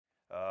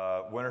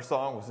Winter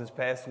Song was this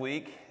past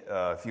week.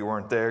 If you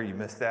weren't there, you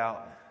missed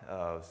out. It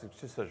was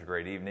just such a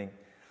great evening.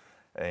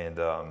 And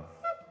I'm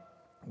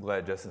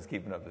glad Justin's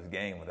keeping up his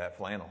game with that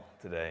flannel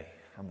today.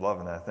 I'm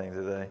loving that thing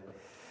today.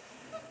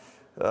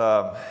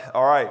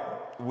 All right,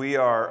 we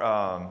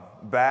are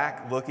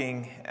back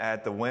looking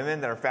at the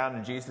women that are found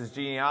in Jesus'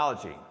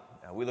 genealogy.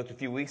 We looked a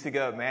few weeks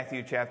ago at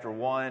Matthew chapter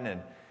 1,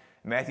 and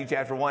Matthew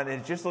chapter 1,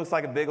 it just looks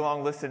like a big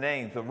long list of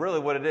names, but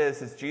really what it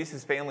is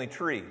Jesus' family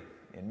tree.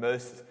 In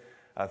most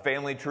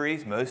family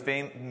trees, most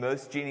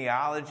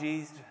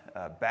genealogies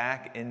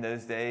back in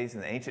those days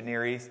in the ancient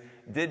Near East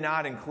did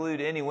not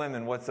include any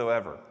women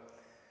whatsoever.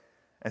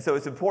 And so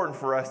it's important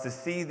for us to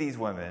see these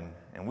women,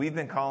 and we've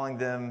been calling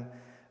them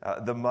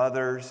the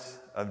mothers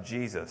of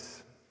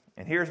Jesus.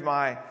 And here's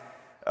my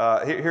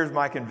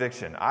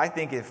conviction. I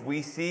think if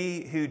we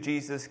see who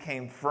Jesus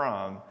came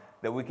from,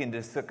 that we can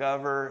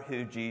discover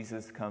who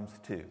Jesus comes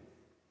to.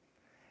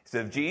 So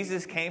if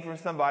Jesus came from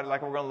somebody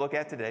like we're going to look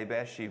at today,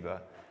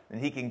 Bathsheba, then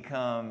he can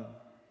come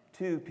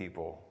to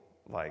people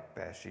like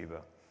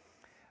Bathsheba.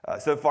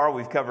 So far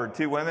we've covered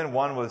two women.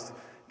 One was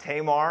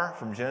Tamar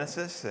from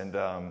Genesis, and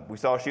we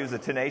saw she was a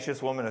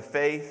tenacious woman of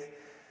faith,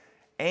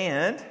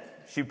 and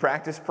she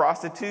practiced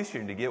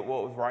prostitution to get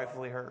what was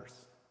rightfully hers.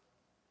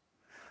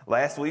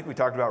 Last week we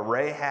talked about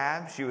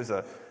Rahab. She was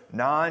a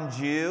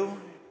non-Jew.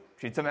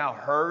 She'd somehow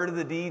heard of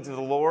the deeds of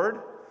the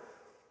Lord.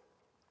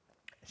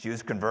 She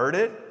was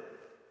converted,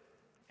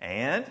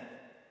 and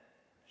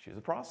she was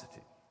a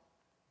prostitute.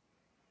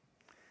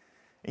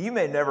 You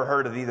may have never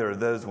heard of either of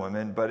those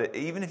women, but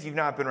even if you've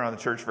not been around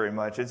the church very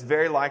much, it's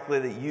very likely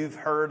that you've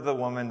heard the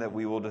woman that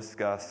we will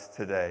discuss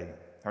today.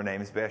 Her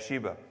name is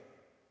Bathsheba.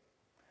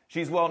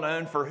 She's well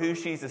known for who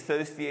she's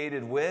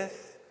associated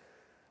with,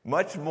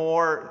 much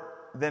more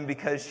than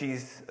because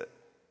she's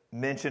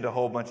mentioned a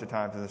whole bunch of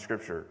times in the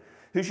Scripture.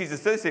 Who she's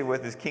associated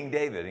with is King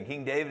David, and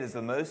King David is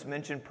the most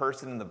mentioned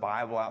person in the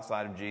Bible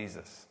outside of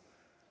Jesus.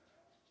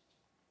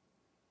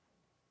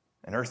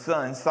 And her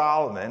son,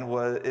 Solomon,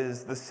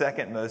 is the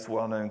second most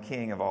well-known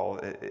king of all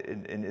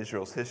in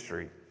Israel's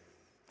history.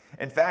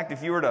 In fact,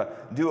 if you were to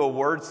do a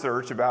word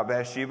search about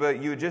Bathsheba,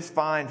 you would just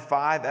find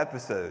 5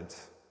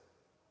 episodes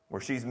where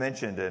she's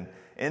mentioned. And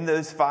in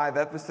those 5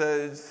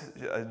 episodes,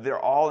 they're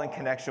all in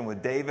connection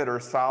with David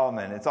or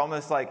Solomon. It's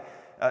almost like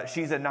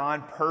she's a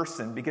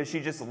non-person because she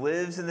just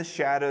lives in the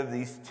shadow of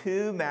these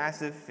two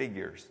massive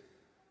figures.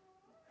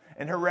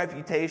 And her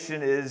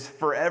reputation is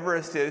forever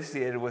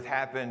associated with what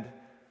happened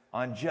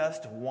on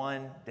just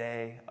one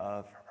day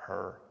of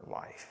her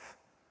life.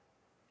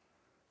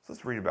 So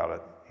let's read about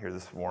it here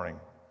this morning.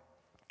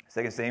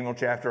 2 Samuel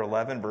chapter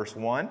 11, verse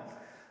 1.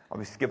 I'll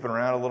be skipping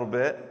around a little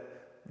bit.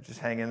 Just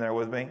hang in there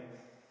with me.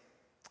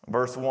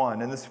 Verse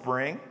 1, in the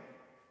spring,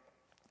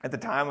 at the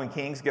time when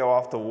kings go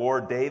off to war,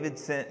 David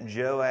sent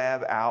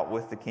Joab out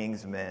with the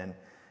king's men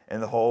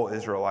and the whole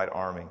Israelite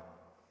army.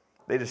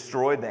 They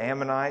destroyed the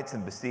Ammonites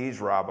and besieged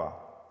Rabbah.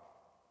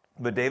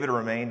 But David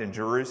remained in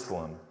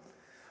Jerusalem.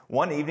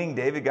 One evening,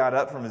 David got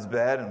up from his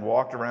bed and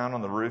walked around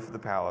on the roof of the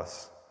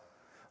palace.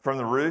 From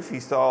the roof,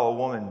 he saw a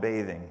woman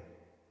bathing.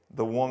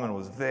 The woman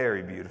was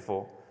very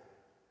beautiful,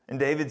 and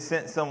David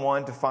sent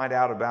someone to find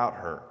out about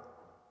her.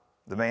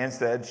 The man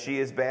said, "She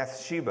is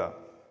Bathsheba,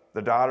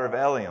 the daughter of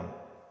Eliam,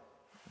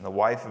 and the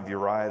wife of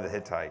Uriah the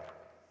Hittite."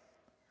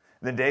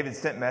 Then David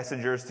sent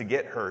messengers to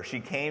get her. She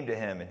came to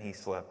him, and he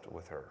slept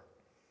with her.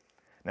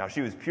 Now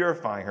she was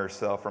purifying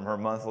herself from her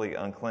monthly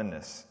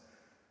uncleanness.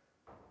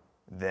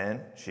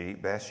 Then she,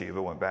 Bathsheba,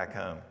 went back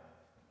home.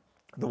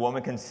 The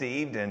woman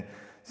conceived and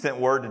sent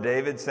word to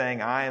David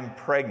saying, "I am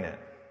pregnant."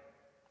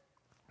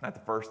 Not the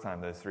first time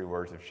those 3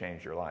 words have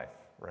changed your life,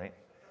 right?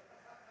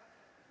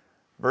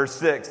 Verse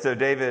 6, so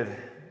David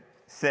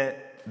sent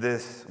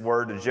this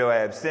word to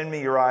Joab, "Send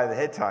me Uriah the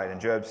Hittite."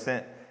 And Joab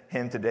sent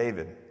him to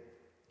David.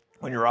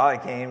 When Uriah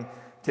came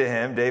to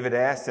him, David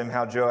asked him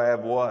how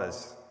Joab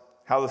was,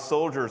 how the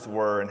soldiers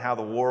were, and how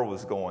the war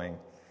was going.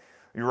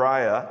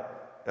 Uriah,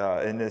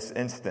 in this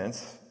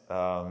instance,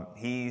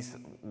 he's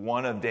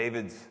one of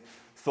David's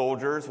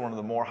soldiers, one of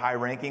the more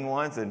high-ranking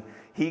ones, and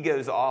he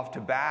goes off to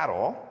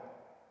battle.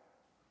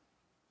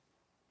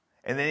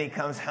 And then he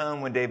comes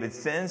home when David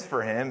sends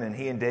for him, and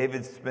he and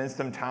David spend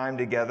some time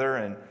together.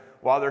 And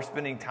while they're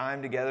spending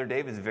time together,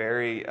 David's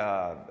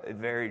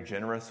very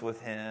generous with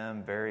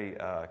him, very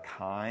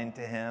kind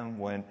to him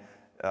when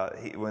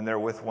they're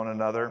with one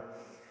another.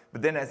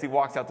 But then as he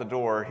walks out the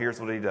door,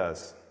 here's what he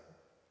does.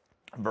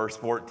 Verse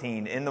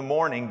 14, in the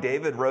morning,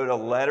 David wrote a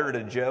letter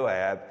to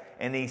Joab,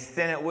 and he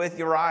sent it with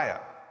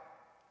Uriah.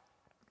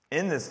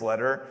 In this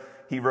letter,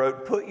 he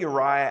wrote, "Put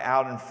Uriah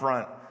out in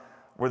front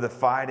where the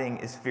fighting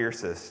is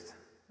fiercest.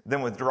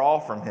 Then withdraw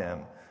from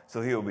him,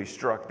 so he will be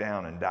struck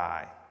down and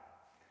die."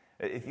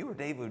 If you were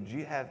David, would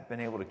you have been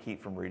able to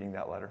keep from reading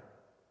that letter?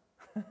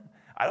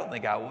 I don't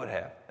think I would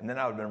have. And then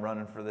I would have been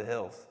running for the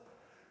hills.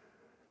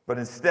 But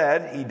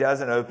instead, he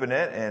doesn't open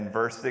it. In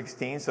verse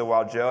 16, so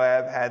while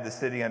Joab had the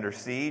city under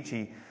siege,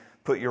 he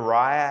put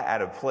Uriah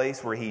at a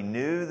place where he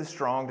knew the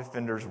strong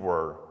defenders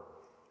were.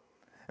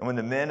 And when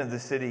the men of the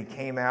city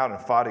came out and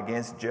fought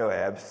against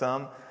Joab,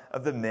 some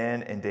of the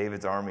men in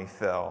David's army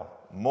fell.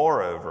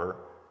 Moreover,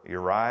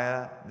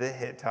 Uriah the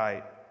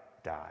Hittite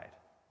died.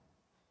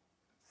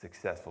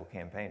 Successful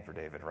campaign for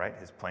David, right?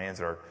 His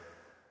plans are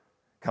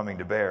coming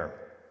to bear.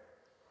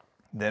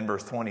 Then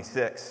verse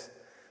 26,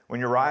 when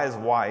Uriah's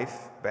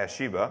wife,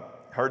 Bathsheba,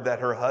 heard that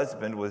her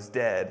husband was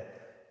dead,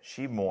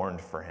 she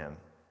mourned for him.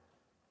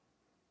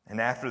 And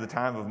after the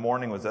time of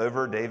mourning was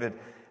over, David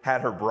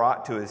had her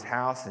brought to his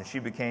house, and she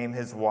became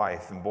his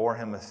wife and bore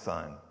him a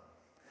son.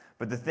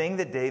 But the thing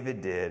that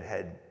David did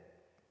had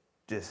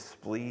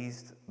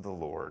displeased the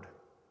Lord.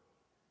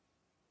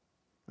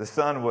 The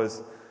son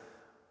was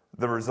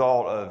the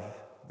result of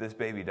this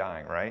baby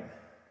dying, right?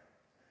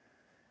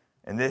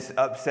 And this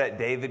upset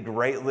David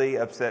greatly,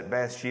 upset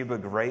Bathsheba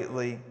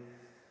greatly.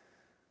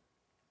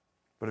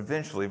 But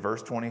eventually,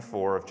 verse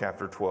 24 of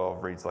chapter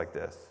 12 reads like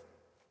this.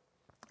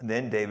 And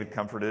then David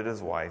comforted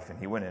his wife, and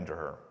he went into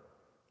her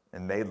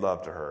and made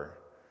love to her.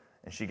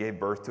 And she gave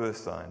birth to a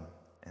son,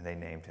 and they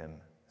named him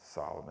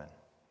Solomon.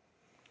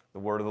 The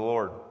word of the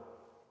Lord.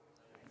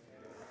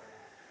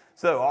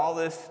 So all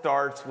this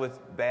starts with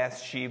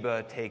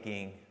Bathsheba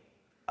taking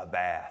a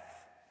bath.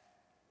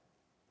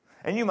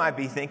 And you might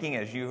be thinking,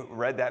 as you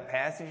read that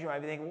passage, you might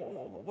be thinking,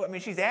 well, I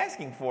mean, she's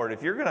asking for it.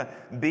 If you're going to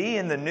be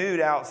in the nude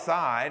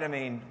outside, I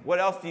mean, what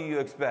else do you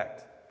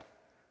expect?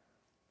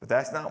 But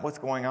that's not what's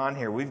going on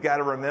here. We've got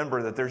to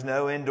remember that there's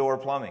no indoor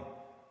plumbing.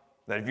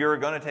 That if you were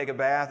going to take a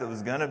bath, it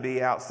was going to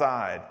be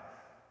outside.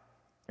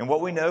 And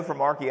what we know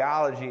from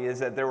archaeology is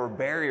that there were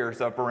barriers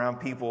up around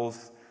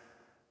people's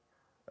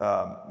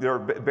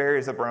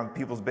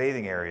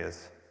bathing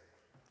areas.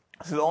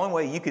 So the only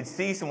way you could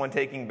see someone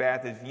taking a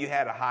bath is if you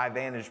had a high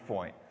vantage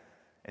point.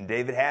 And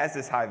David has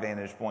this high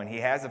vantage point. He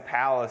has a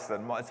palace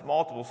that's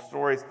multiple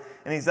stories,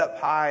 and he's up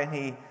high and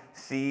he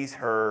sees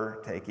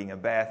her taking a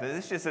bath. And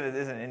this just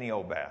isn't any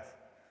old bath.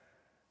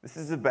 This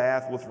is a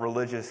bath with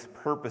religious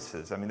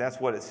purposes. I mean, that's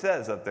what it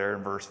says up there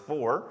in verse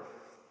 4,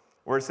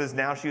 where it says,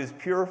 now she was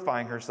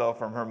purifying herself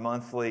from her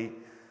monthly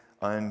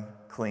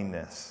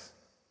uncleanness.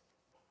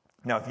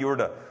 Now, if you were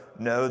to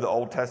know the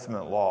Old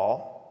Testament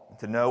law,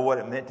 to know what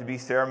it meant to be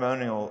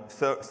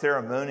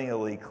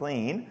ceremonially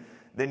clean,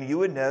 then you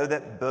would know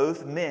that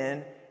both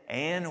men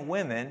and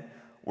women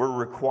were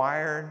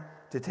required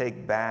to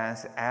take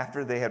baths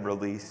after they had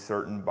released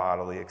certain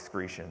bodily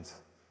excretions.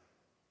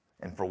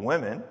 And for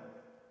women,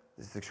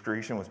 this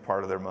excretion was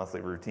part of their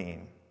monthly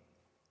routine.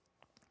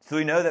 So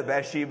we know that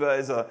Bathsheba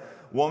is a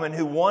woman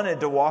who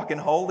wanted to walk in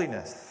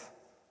holiness.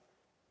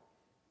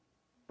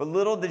 But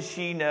little did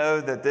she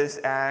know that this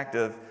act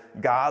of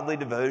godly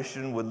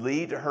devotion would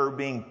lead to her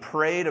being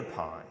preyed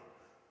upon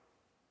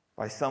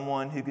by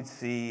someone who could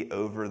see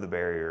over the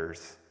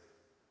barriers.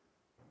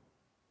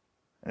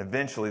 And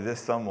eventually this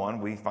someone,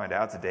 we find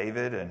out, to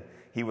David, and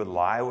he would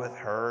lie with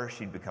her.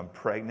 She'd become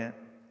pregnant.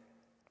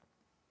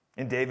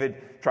 And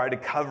David tried to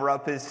cover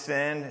up his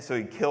sin, so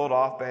he killed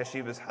off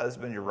Bathsheba's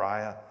husband,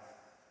 Uriah.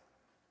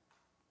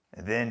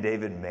 And then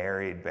David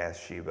married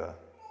Bathsheba.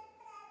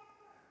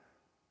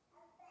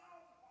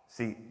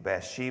 See,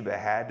 Bathsheba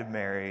had to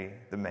marry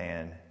the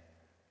man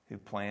who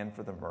planned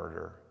for the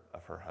murder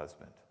of her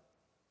husband.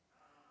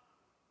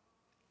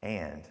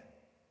 And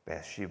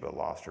Bathsheba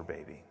lost her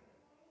baby.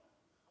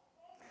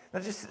 Now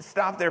just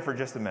stop there for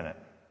just a minute.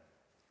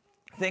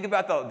 Think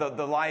about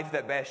the life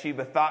that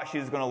Bathsheba thought she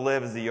was going to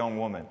live as a young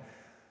woman.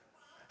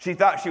 She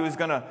thought she was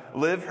going to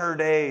live her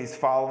days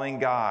following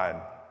God.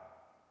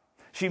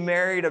 She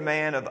married a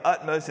man of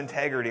utmost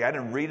integrity. I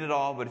didn't read it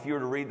all, but if you were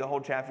to read the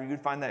whole chapter,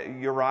 you'd find that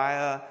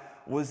Uriah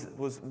was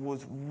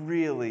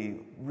really,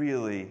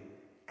 really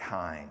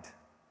kind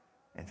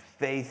and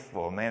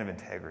faithful, a man of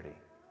integrity.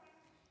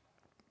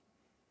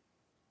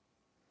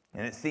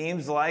 And it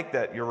seems like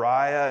that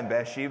Uriah and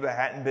Bathsheba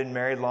hadn't been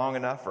married long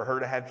enough for her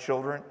to have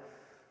children.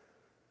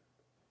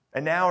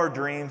 And now her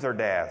dreams are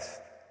dashed.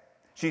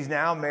 She's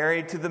now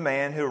married to the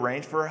man who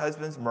arranged for her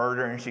husband's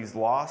murder, and she's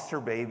lost her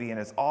baby, and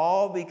it's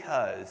all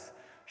because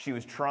she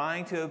was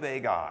trying to obey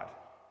God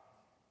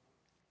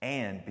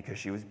and because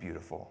she was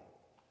beautiful.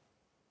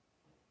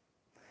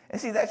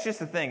 And see, that's just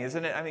the thing,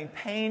 isn't it? I mean,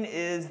 pain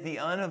is the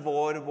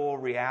unavoidable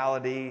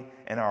reality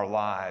in our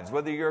lives,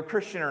 whether you're a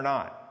Christian or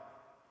not.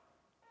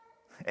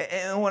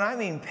 And when I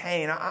mean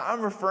pain,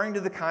 I'm referring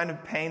to the kind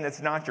of pain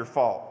that's not your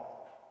fault.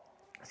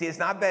 See, it's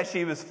not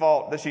Bathsheba's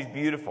fault that she's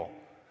beautiful.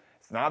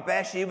 It's not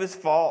Bathsheba's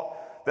fault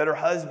that her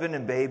husband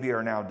and baby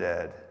are now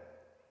dead.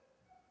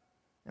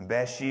 And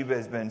Bathsheba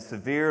has been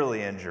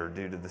severely injured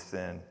due to the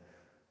sin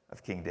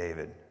of King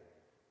David.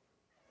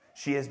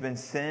 She has been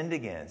sinned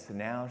against, and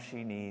now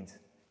she needs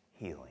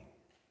healing.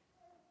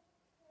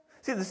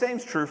 See, the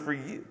same's true for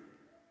you.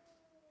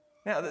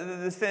 Now,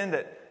 the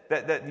sin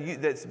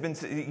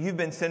you've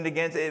been sinned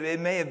against, it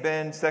may have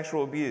been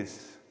sexual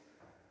abuse.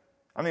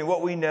 I mean,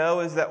 what we know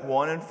is that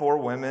 1 in 4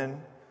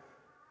 women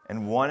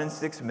and 1 in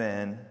 6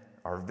 men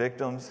are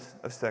victims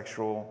of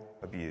sexual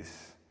abuse.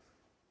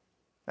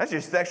 That's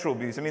just sexual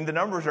abuse. I mean, the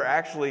numbers are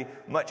actually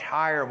much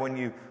higher when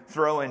you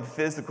throw in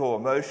physical,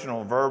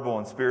 emotional, verbal,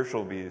 and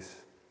spiritual abuse.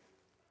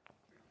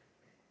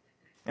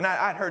 And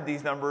I'd heard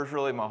these numbers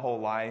really my whole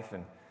life,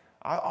 and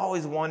I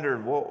always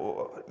wondered,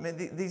 well,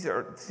 these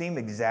seem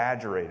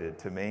exaggerated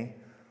to me.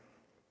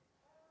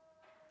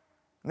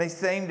 And they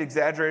seemed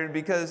exaggerated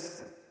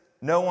because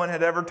no one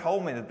had ever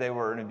told me that they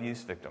were an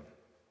abuse victim.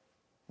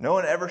 No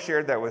one ever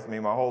shared that with me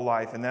my whole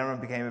life, and then I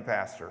became a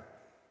pastor.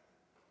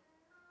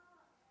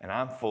 And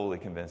I'm fully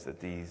convinced that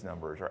these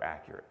numbers are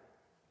accurate.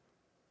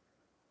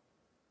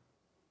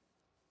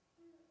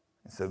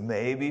 And so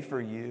maybe for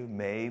you,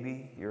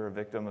 maybe you're a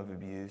victim of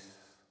abuse,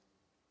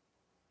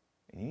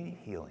 and you need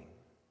healing.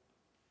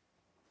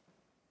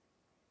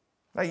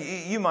 Now,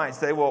 you might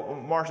say, well,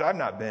 Marsh, I'm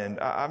not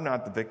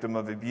the victim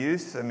of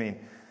abuse. I mean,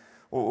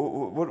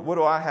 what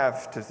do I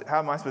have to, how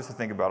am I supposed to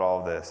think about all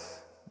of this?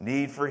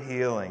 Need for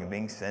healing,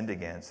 being sinned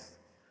against.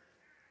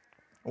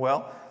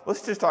 Well,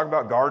 let's just talk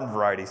about garden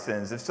variety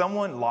sins. If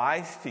someone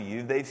lies to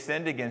you, they've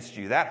sinned against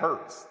you. That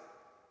hurts.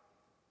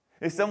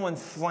 If someone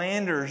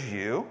slanders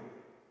you,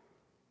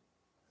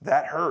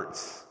 that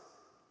hurts.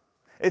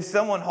 If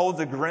someone holds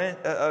a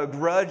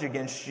grudge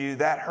against you,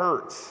 that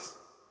hurts.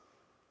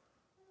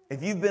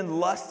 If you've been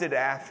lusted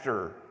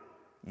after,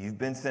 you've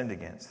been sinned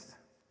against.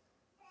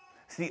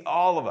 See,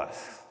 all of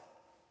us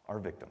are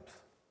victims.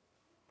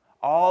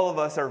 All of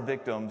us are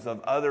victims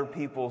of other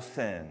people's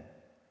sin.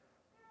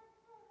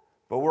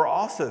 But we're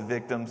also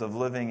victims of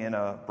living in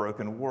a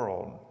broken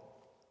world.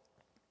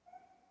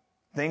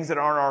 Things that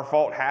aren't our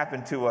fault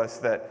happen to us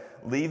that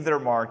leave their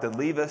mark, that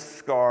leave us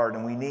scarred,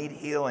 and we need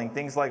healing.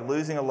 Things like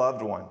losing a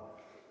loved one,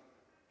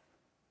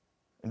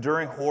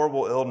 enduring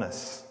horrible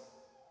illness,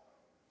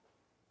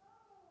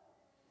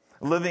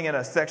 living in a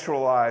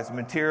sexualized,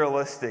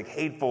 materialistic,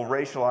 hateful,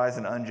 racialized,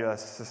 and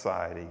unjust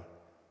society.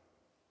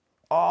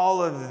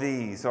 All of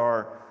these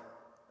are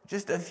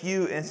just a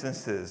few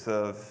instances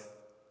of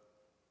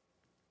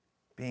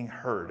being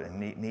hurt and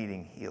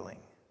needing healing.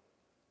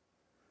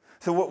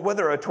 So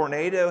whether a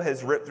tornado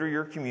has ripped through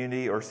your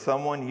community or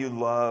someone you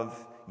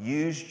love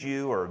used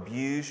you or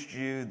abused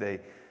you,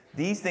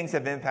 these things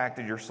have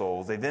impacted your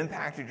souls. They've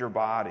impacted your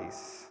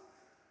bodies.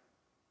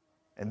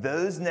 And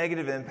those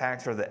negative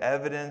impacts are the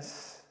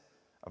evidence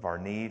of our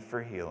need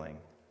for healing.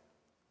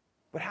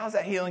 But how's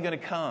that healing going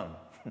to come?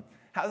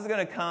 How's it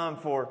going to come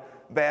for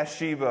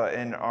Bathsheba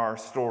in our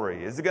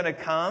story? Is it going to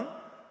come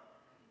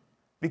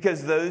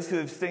because those who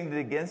have sinned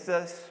against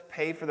us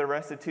pay for the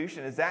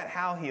restitution? Is that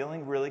how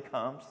healing really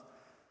comes?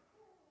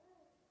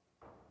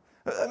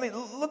 I mean,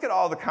 look at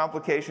all the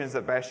complications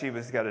that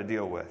Bathsheba's got to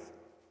deal with.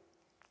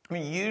 I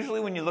mean,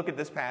 usually when you look at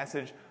this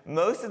passage,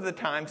 most of the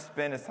time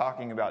spent is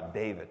talking about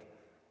David.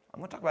 I'm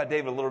going to talk about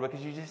David a little bit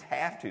because you just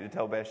have to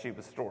tell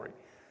Bathsheba's story.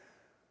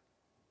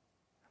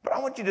 But I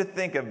want you to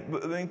think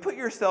put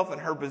yourself in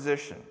her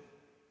position.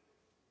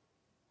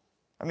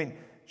 I mean,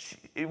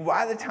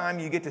 by the time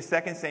you get to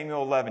 2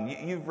 Samuel 11,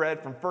 you've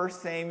read from 1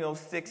 Samuel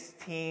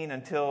 16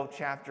 until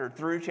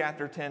through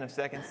chapter 10 of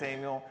 2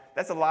 Samuel.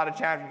 That's a lot of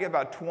chapters. You get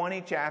about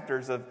 20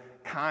 chapters of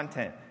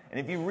content. And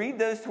if you read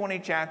those 20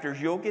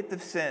 chapters, you'll get the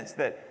sense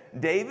that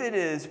David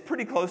is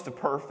pretty close to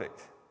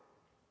perfect.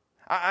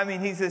 I mean,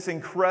 he's this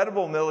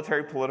incredible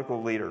military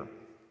political leader.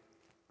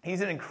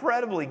 He's an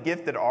incredibly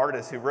gifted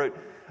artist who wrote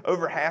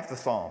over half the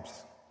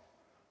Psalms.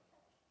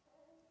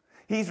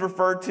 He's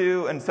referred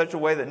to in such a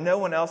way that no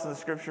one else in the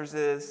scriptures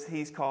is.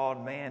 He's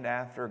called man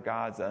after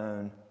God's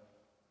own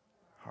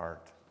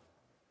heart.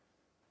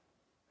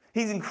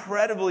 He's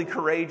incredibly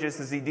courageous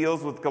as he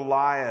deals with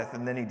Goliath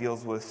and then he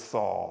deals with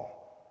Saul.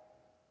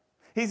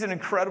 He's an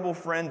incredible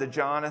friend to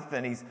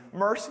Jonathan. He's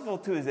merciful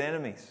to his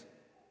enemies.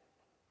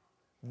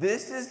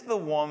 This is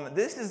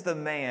the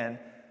man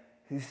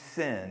who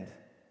sinned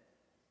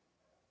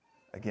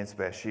against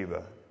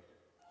Bathsheba.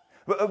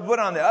 But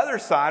on the other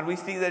side, we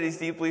see that he's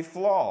deeply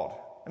flawed.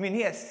 I mean,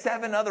 he has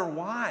 7 other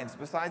wives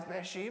besides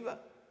Bathsheba.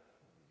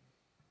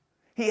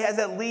 He has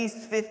at least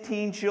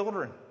 15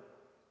 children.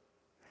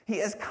 He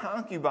has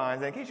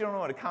concubines. And in case you don't know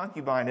what a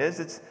concubine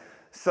is, it's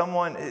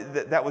someone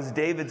that was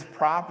David's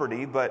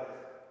property, but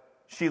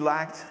she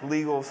lacked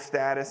legal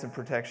status and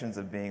protections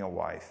of being a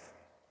wife.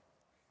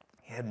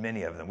 He had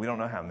many of them. We don't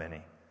know how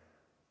many.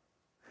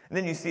 And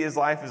then you see his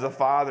life as a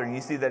father, and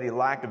you see that he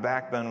lacked a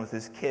backbone with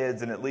his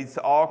kids, and it leads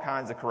to all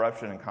kinds of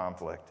corruption and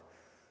conflict.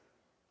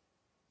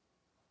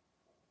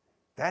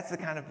 That's the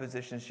kind of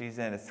position she's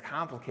in. It's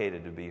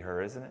complicated to be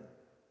her, isn't it?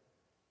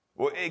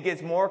 Well, it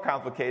gets more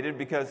complicated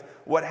because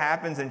what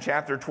happens in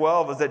chapter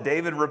 12 is that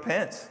David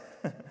repents.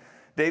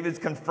 David's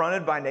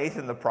confronted by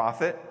Nathan the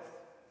prophet.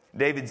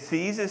 David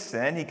sees his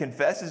sin, he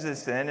confesses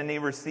his sin, and he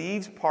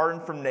receives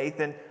pardon from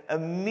Nathan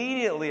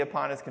immediately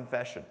upon his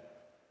confession.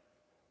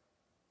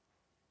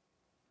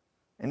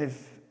 And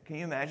can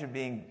you imagine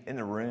being in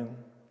the room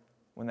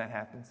when that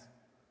happens?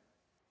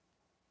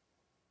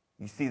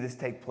 You see this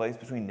take place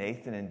between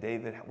Nathan and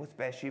David. What's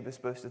Bathsheba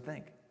supposed to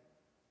think?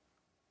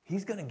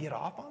 He's going to get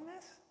off on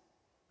this?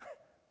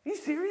 Are you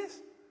serious?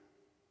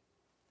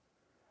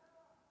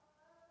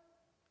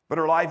 But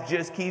her life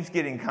just keeps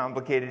getting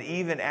complicated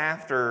even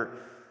after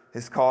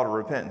his call to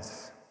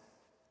repentance.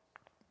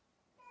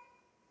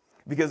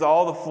 Because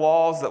all the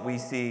flaws that we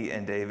see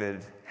in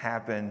David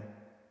happen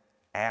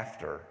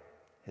after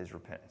his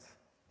repentance.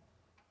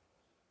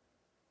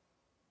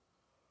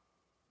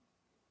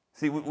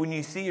 See, when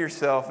you see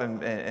yourself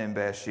in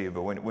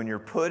Bathsheba, when you're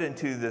put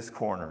into this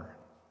corner,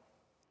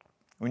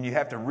 when you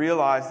have to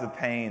realize the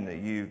pain that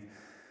you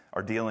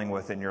are dealing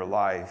with in your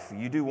life,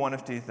 you do one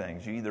of two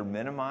things. You either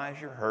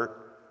minimize your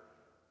hurt,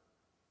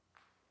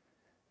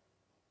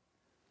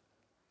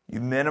 you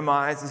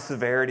minimize the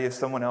severity of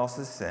someone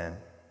else's sin,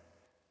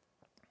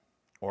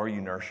 or you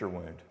nurse your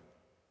wound.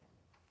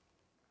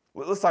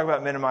 Well, let's talk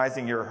about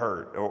minimizing your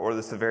hurt or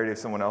the severity of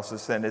someone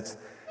else's sin. It's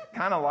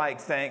kind of like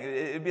saying,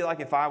 it'd be like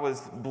if I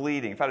was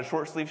bleeding, if I had a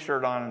short sleeve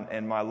shirt on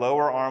and my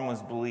lower arm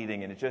was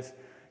bleeding and it just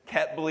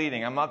kept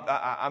bleeding.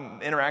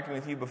 I'm interacting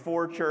with you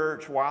before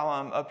church, while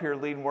I'm up here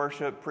leading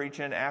worship,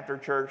 preaching after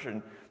church,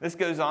 and this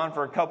goes on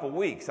for a couple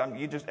weeks.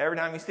 Every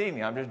time you see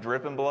me, I'm just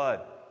dripping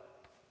blood.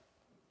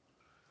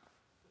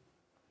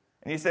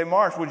 And you say,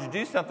 Marsh, would you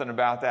do something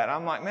about that? And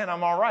I'm like, man,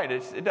 I'm all right.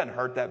 It doesn't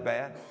hurt that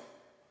bad.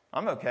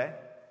 I'm okay.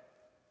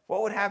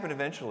 What would happen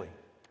eventually?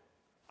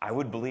 I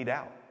would bleed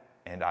out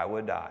and I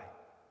would die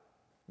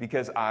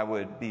because I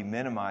would be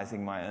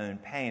minimizing my own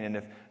pain. And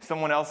if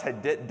someone else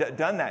had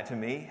done that to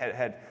me,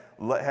 had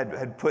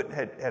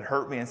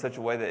hurt me in such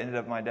a way that ended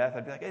up my death,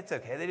 I'd be like, it's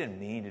okay. They didn't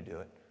mean to do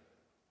it.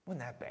 It wasn't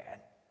that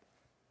bad.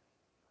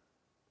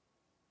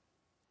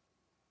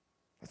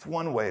 It's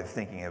one way of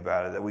thinking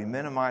about it, that we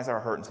minimize our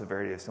hurt and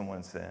severity of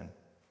someone's sin.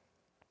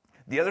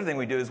 The other thing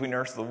we do is we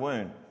nurse the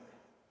wound.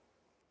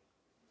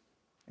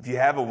 If you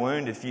have a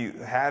wound, if you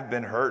have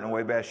been hurt in the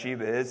way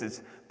Bathsheba is,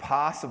 it's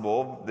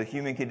possible the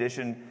human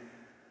condition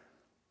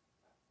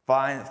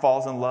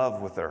falls in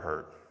love with their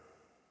hurt.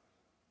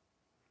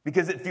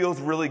 Because it feels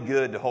really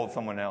good to hold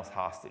someone else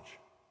hostage.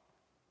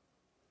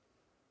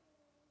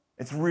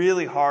 It's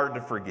really hard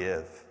to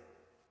forgive.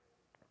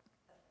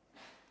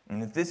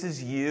 And if this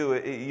is you,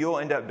 you'll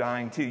end up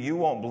dying too. You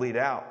won't bleed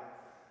out.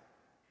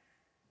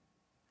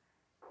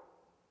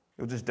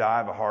 You'll just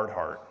die of a hard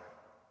heart.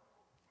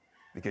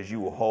 Because you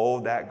will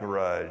hold that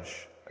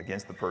grudge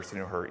against the person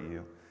who hurt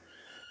you.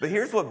 But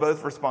here's what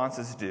both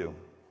responses do.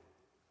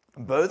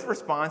 Both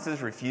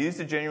responses refuse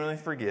to genuinely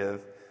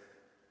forgive.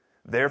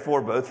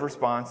 Therefore, both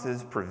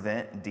responses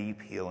prevent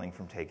deep healing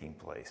from taking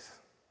place.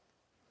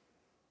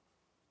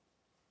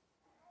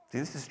 See,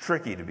 this is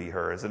tricky to be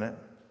her, isn't it?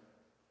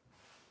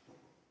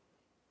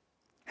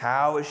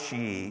 How is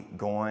she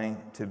going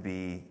to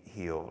be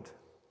healed?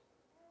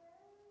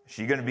 Is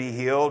she going to be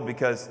healed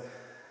because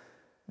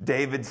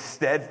David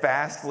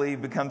steadfastly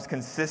becomes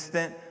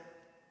consistent?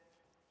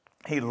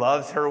 He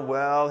loves her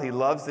well. He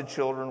loves the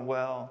children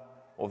well.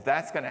 Well, if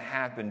that's going to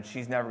happen,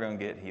 she's never going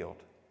to get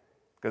healed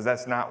because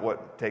that's not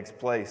what takes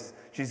place.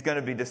 She's going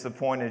to be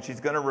disappointed.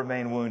 She's going to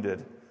remain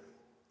wounded.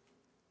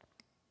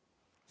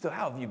 So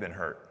how have you been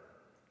hurt?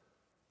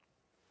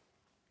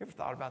 You ever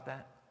thought about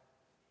that?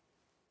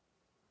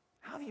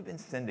 How have you been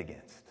sinned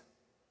against?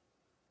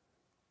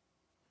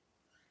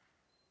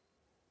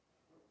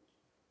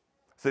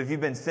 So if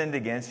you've been sinned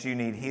against, you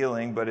need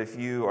healing. But if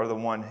you are the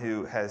one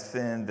who has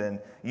sinned, then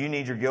you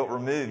need your guilt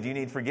removed. You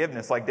need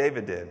forgiveness like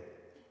David did.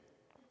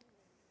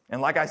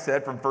 And like I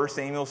said, from 1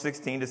 Samuel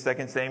 16 to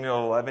 2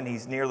 Samuel 11,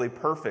 he's nearly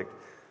perfect.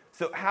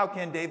 So how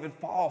can David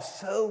fall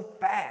so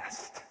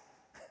fast?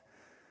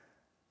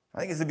 I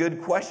think it's a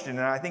good question.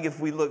 And I think if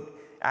we look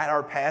at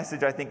our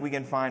passage, I think we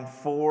can find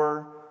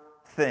 4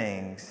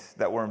 things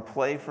that were in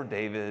play for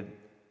David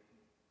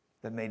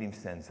that made him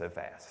sin so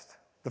fast.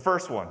 The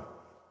first one,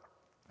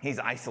 he's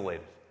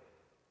isolated.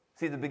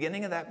 See, at the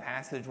beginning of that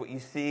passage, what you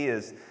see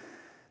is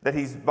that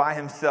he's by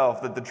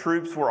himself, that the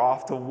troops were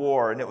off to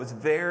war, and it was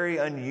very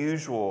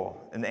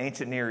unusual in the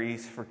ancient Near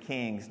East for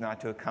kings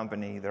not to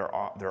accompany their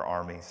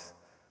armies.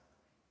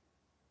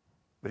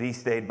 But he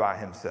stayed by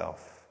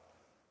himself.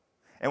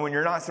 And when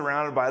you're not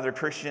surrounded by other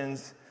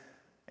Christians,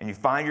 and you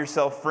find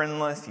yourself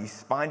friendless, you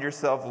find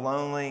yourself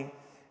lonely,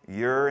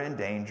 you're in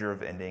danger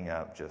of ending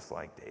up just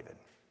like David.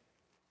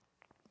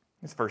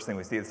 That's the first thing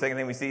we see. The second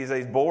thing we see is that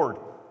he's bored.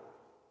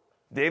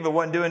 David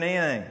wasn't doing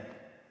anything.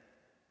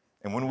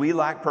 And when we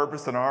lack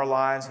purpose in our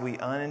lives, we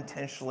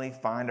unintentionally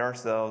find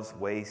ourselves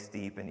waist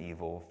deep in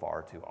evil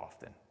far too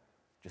often,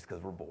 just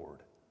because we're bored.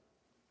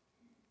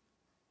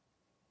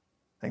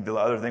 I think the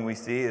other thing we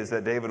see is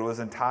that David was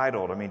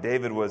entitled. I mean,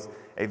 David was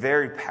a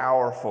very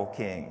powerful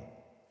king.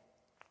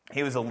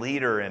 He was a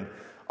leader, and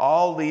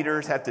all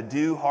leaders have to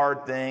do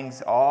hard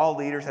things. All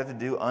leaders have to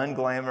do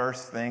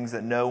unglamorous things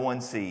that no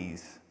one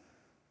sees.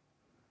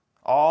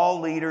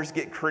 All leaders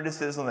get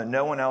criticism that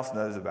no one else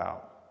knows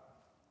about.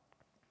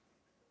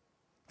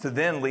 To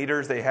them,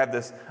 leaders, they have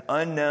this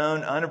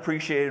unknown,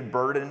 unappreciated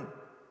burden,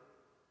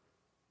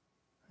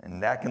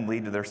 and that can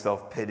lead to their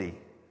self-pity,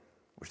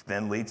 which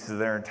then leads to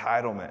their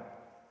entitlement.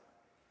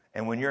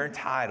 And when you're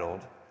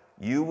entitled,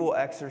 you will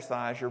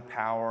exercise your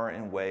power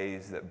in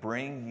ways that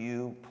bring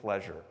you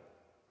pleasure,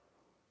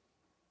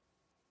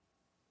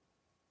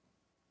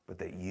 but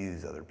that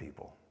use other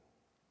people.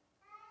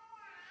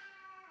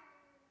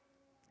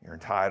 You're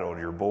entitled,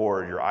 you're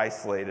bored, you're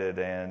isolated,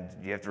 and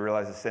you have to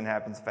realize that sin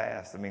happens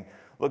fast. I mean,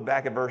 look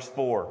back at verse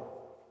 4.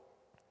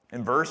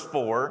 In verse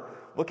 4,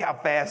 look how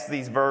fast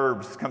these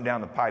verbs come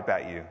down the pipe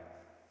at you. It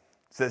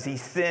says he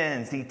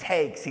sins, he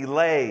takes, he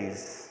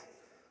lays.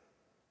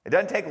 It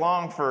doesn't take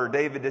long for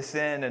David to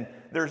sin, and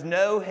there's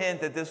no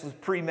hint that this was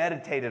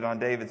premeditated on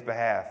David's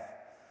behalf.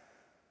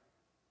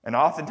 And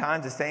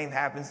oftentimes the same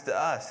happens to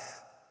us.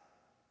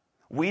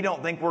 We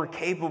don't think we're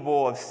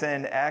capable of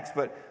sin X,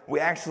 but we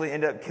actually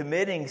end up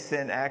committing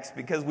sin X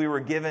because we were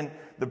given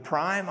the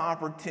prime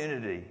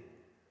opportunity.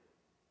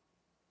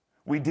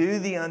 We do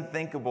the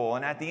unthinkable,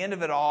 and at the end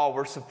of it all,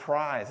 we're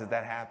surprised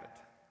that happened.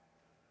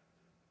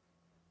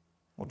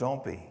 Well,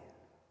 don't be.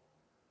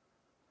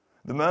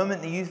 The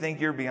moment that you think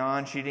you're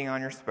beyond cheating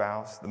on your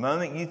spouse, the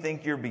moment you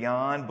think you're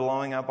beyond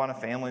blowing up on a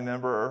family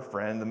member or a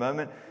friend, the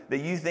moment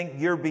that you think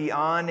you're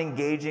beyond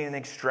engaging in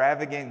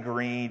extravagant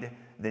greed,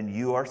 then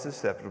you are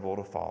susceptible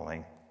to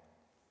falling.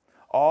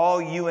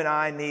 All you and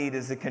I need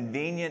is a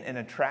convenient and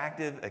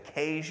attractive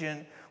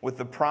occasion with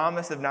the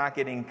promise of not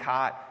getting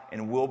caught,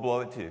 and we'll blow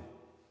it too.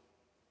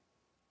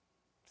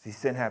 See,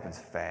 sin happens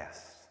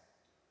fast.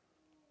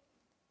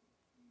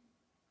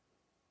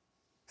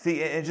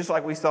 See, and just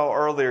like we saw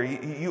earlier,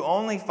 you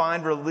only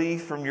find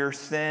relief from your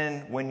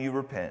sin when you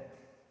repent.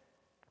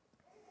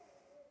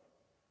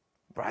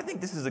 But I think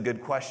this is a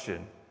good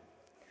question.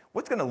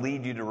 What's going to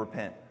lead you to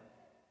repent?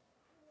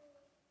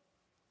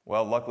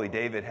 Well, luckily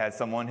David had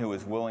someone who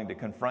was willing to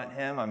confront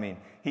him. I mean,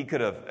 he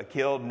could have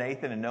killed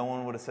Nathan and no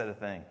one would have said a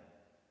thing.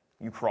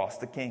 You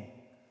crossed the king.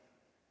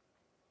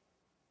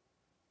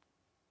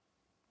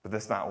 But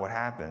that's not what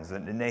happens.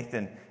 And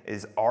Nathan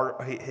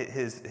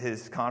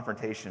his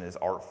confrontation is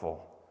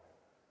artful.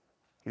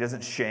 He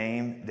doesn't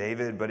shame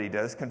David, but he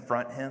does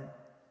confront him.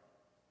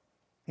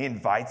 He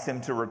invites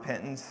him to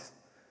repentance.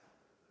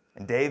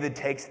 And David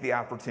takes the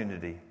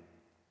opportunity.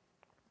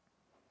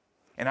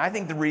 And I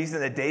think the reason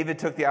that David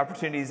took the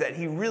opportunity is that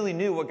he really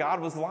knew what God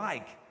was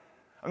like.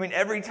 I mean,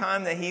 every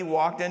time that he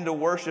walked into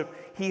worship,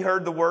 he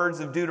heard the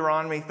words of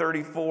Deuteronomy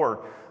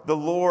 34. The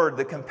Lord,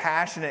 the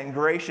compassionate and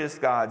gracious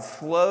God,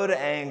 slow to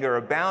anger,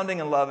 abounding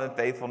in love and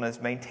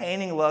faithfulness,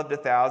 maintaining love to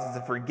thousands,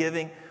 and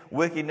forgiving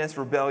wickedness,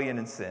 rebellion,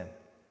 and sin.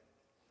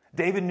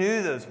 David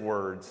knew those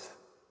words.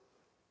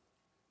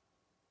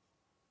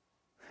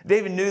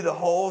 David knew the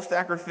whole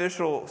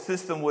sacrificial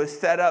system was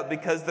set up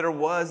because there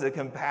was a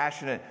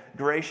compassionate,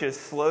 gracious,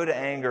 slow to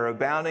anger,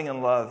 abounding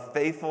in love,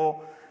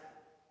 faithful,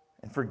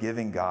 and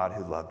forgiving God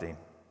who loved him.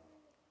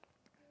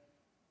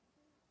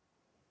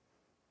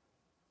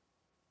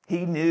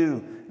 He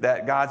knew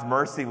that God's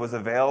mercy was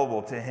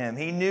available to him.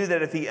 He knew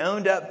that if he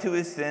owned up to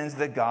his sins,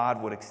 that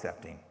God would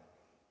accept him.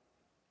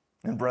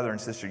 And brother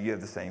and sister, you have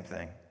the same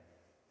thing.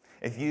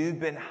 If you've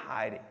been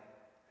hiding,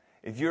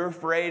 if you're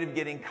afraid of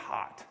getting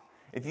caught,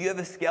 if you have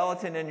a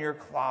skeleton in your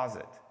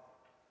closet,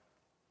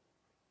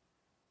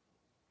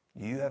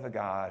 you have a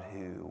God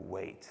who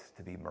waits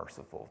to be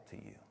merciful to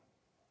you.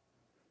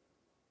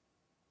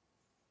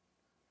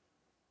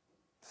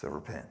 So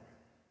repent.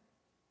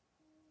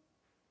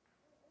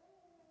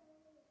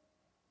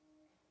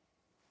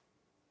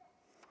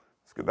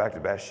 Let's go back to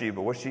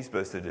Bathsheba. What's she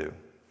supposed to do?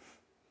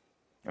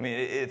 I mean,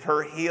 if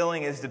her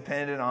healing is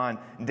dependent on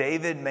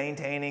David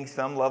maintaining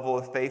some level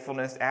of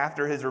faithfulness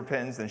after his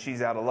repentance, then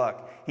she's out of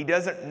luck. He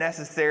doesn't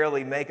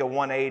necessarily make a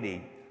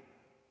 180.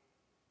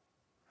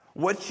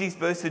 What's she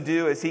supposed to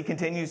do as he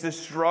continues to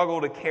struggle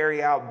to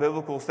carry out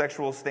biblical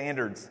sexual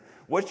standards?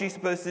 What's she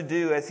supposed to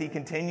do as he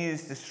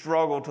continues to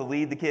struggle to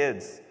lead the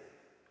kids?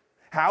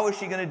 How is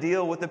she going to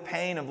deal with the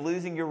pain of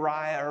losing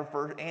Uriah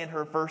and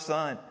her first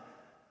son?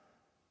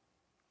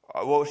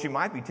 Well, she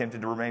might be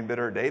tempted to remain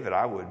bitter at David.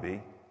 I would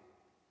be.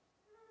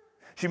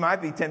 She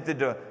might be tempted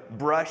to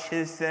brush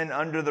his sin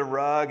under the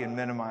rug and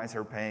minimize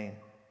her pain.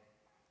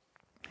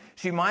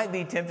 She might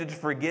be tempted to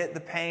forget the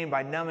pain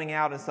by numbing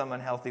out in some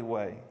unhealthy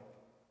way.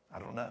 I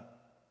don't know.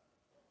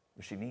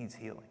 But she needs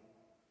healing.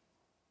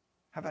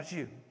 How about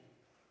you?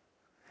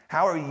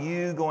 How are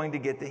you going to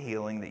get the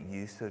healing that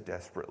you so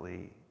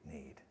desperately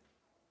need?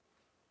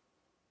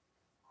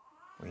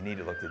 We need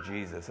to look to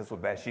Jesus. That's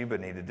what Bathsheba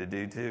needed to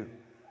do too.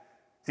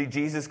 See,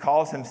 Jesus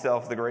calls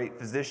himself the great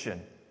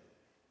physician.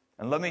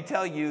 And let me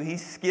tell you,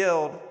 he's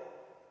skilled.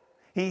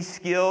 He's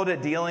skilled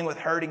at dealing with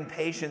hurting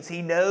patients.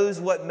 He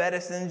knows what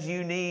medicines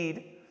you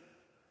need.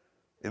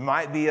 It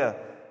might be a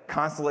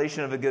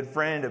consolation of a good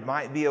friend. It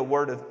might be a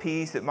word of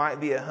peace. It might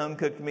be a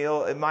home-cooked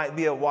meal. It might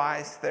be a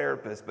wise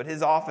therapist. But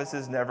his office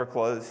is never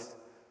closed.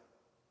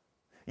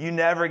 You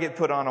never get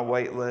put on a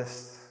wait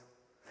list.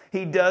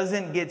 He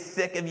doesn't get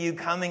sick of you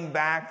coming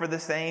back for the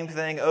same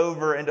thing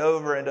over and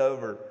over and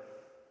over.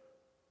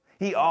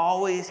 He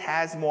always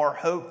has more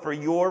hope for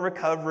your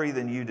recovery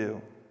than you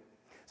do.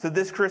 So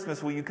this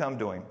Christmas, will you come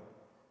to him?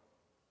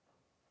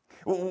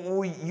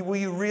 Will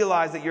you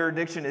realize that your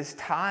addiction is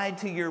tied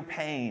to your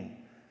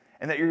pain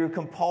and that your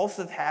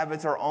compulsive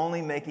habits are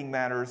only making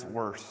matters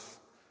worse?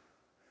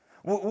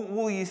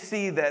 Will you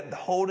see that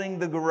holding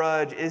the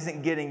grudge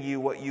isn't getting you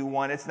what you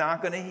want? It's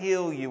not going to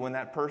heal you when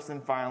that person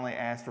finally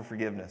asks for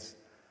forgiveness.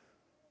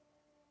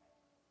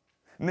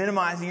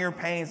 Minimizing your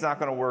pain is not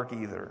going to work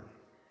either.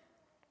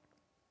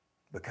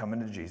 But coming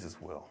to Jesus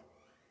will.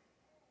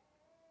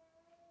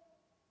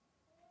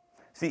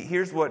 See,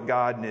 here's what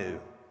God knew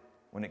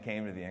when it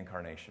came to the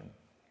incarnation.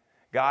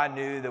 God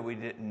knew that we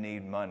didn't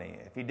need money.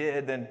 If he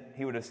did, then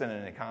he would have sent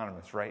an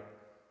economist, right?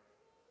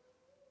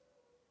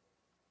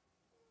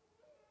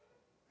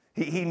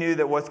 He knew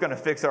that what's going to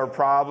fix our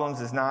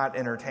problems is not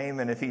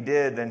entertainment. If he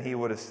did, then he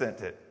would have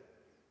sent it.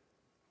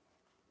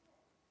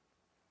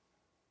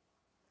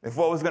 If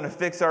what was going to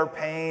fix our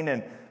pain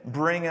and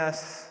bring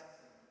us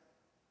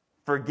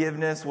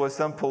forgiveness was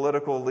some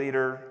political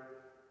leader,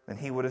 then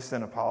he would have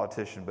sent a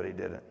politician, but he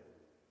didn't.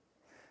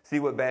 See,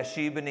 what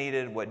Bathsheba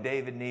needed, what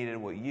David needed,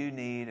 what you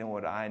need, and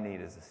what I need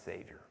is a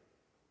Savior.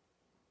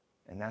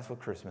 And that's what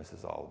Christmas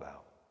is all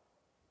about.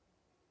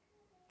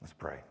 Let's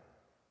pray.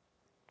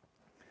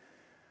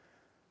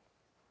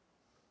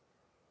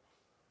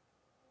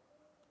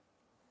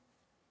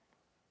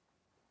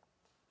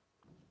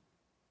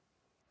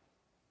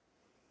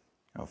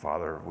 Oh,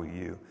 Father, will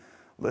you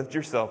lift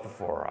yourself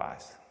before our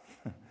eyes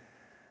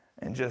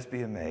and just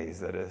be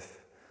amazed that if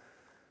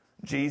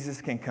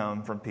Jesus can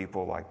come from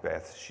people like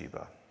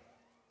Bathsheba,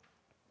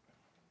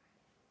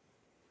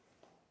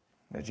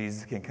 that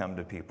Jesus can come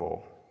to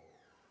people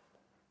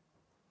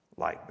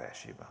like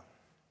Bathsheba.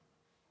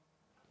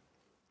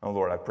 Oh,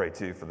 Lord, I pray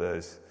too for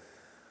those,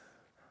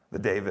 the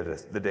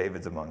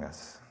Davids among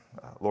us.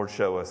 Lord,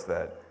 show us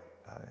that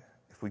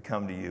if we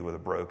come to you with a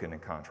broken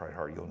and contrite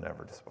heart, you'll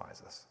never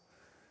despise us.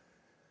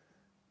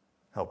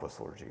 Help us,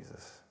 Lord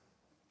Jesus.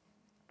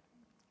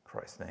 In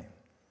Christ's name,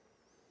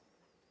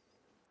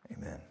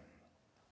 amen.